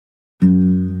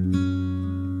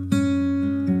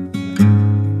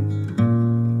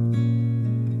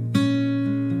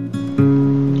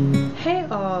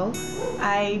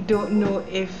don't know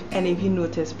if any of you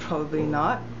noticed, probably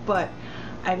not, but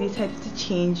I decided to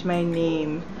change my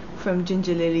name from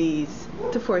Ginger Lilies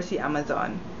to 4C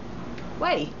Amazon.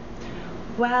 Why?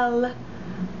 Well,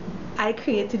 I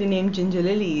created the name Ginger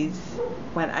Lilies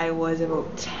when I was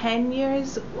about 10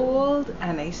 years old,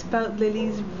 and I spelled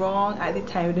lilies wrong at the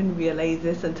time. I didn't realize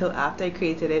this until after I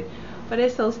created it, but I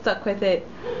still stuck with it.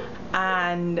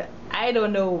 And I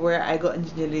don't know where I got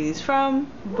Ginger Lilies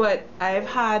from, but I've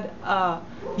had a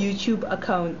YouTube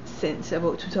account since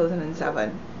about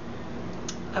 2007.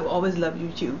 I've always loved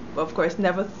YouTube. Of course,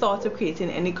 never thought of creating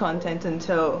any content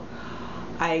until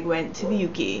I went to the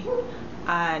UK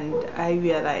and I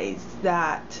realized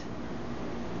that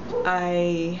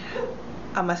I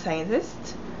am a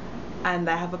scientist and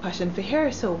I have a passion for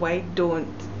hair, so why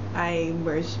don't I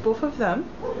merge both of them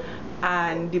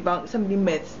and debunk some of the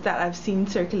myths that I've seen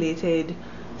circulating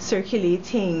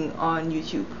on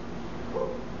YouTube.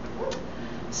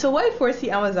 So why 4C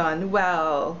Amazon?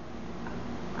 Well,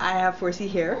 I have 4C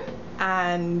hair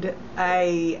and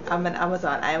I am an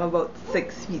Amazon. I am about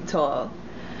 6 feet tall,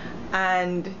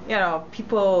 and you know,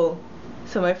 people,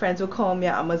 some of my friends will call me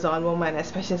an Amazon woman,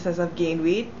 especially since I've gained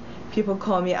weight. People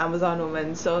call me Amazon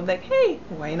woman, so I'm like, hey,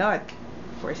 why not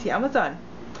 4C Amazon?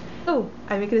 So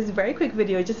I'm making this very quick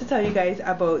video just to tell you guys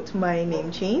about my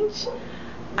name change,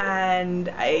 and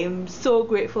I'm so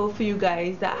grateful for you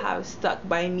guys that have stuck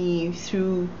by me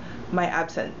through my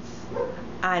absence,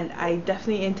 and I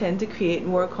definitely intend to create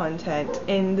more content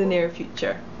in the near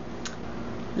future.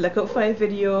 Look out for my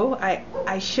video.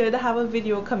 I should have a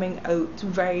video coming out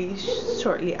very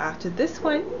shortly after this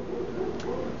one,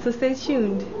 so stay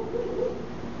tuned.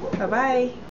 Bye bye.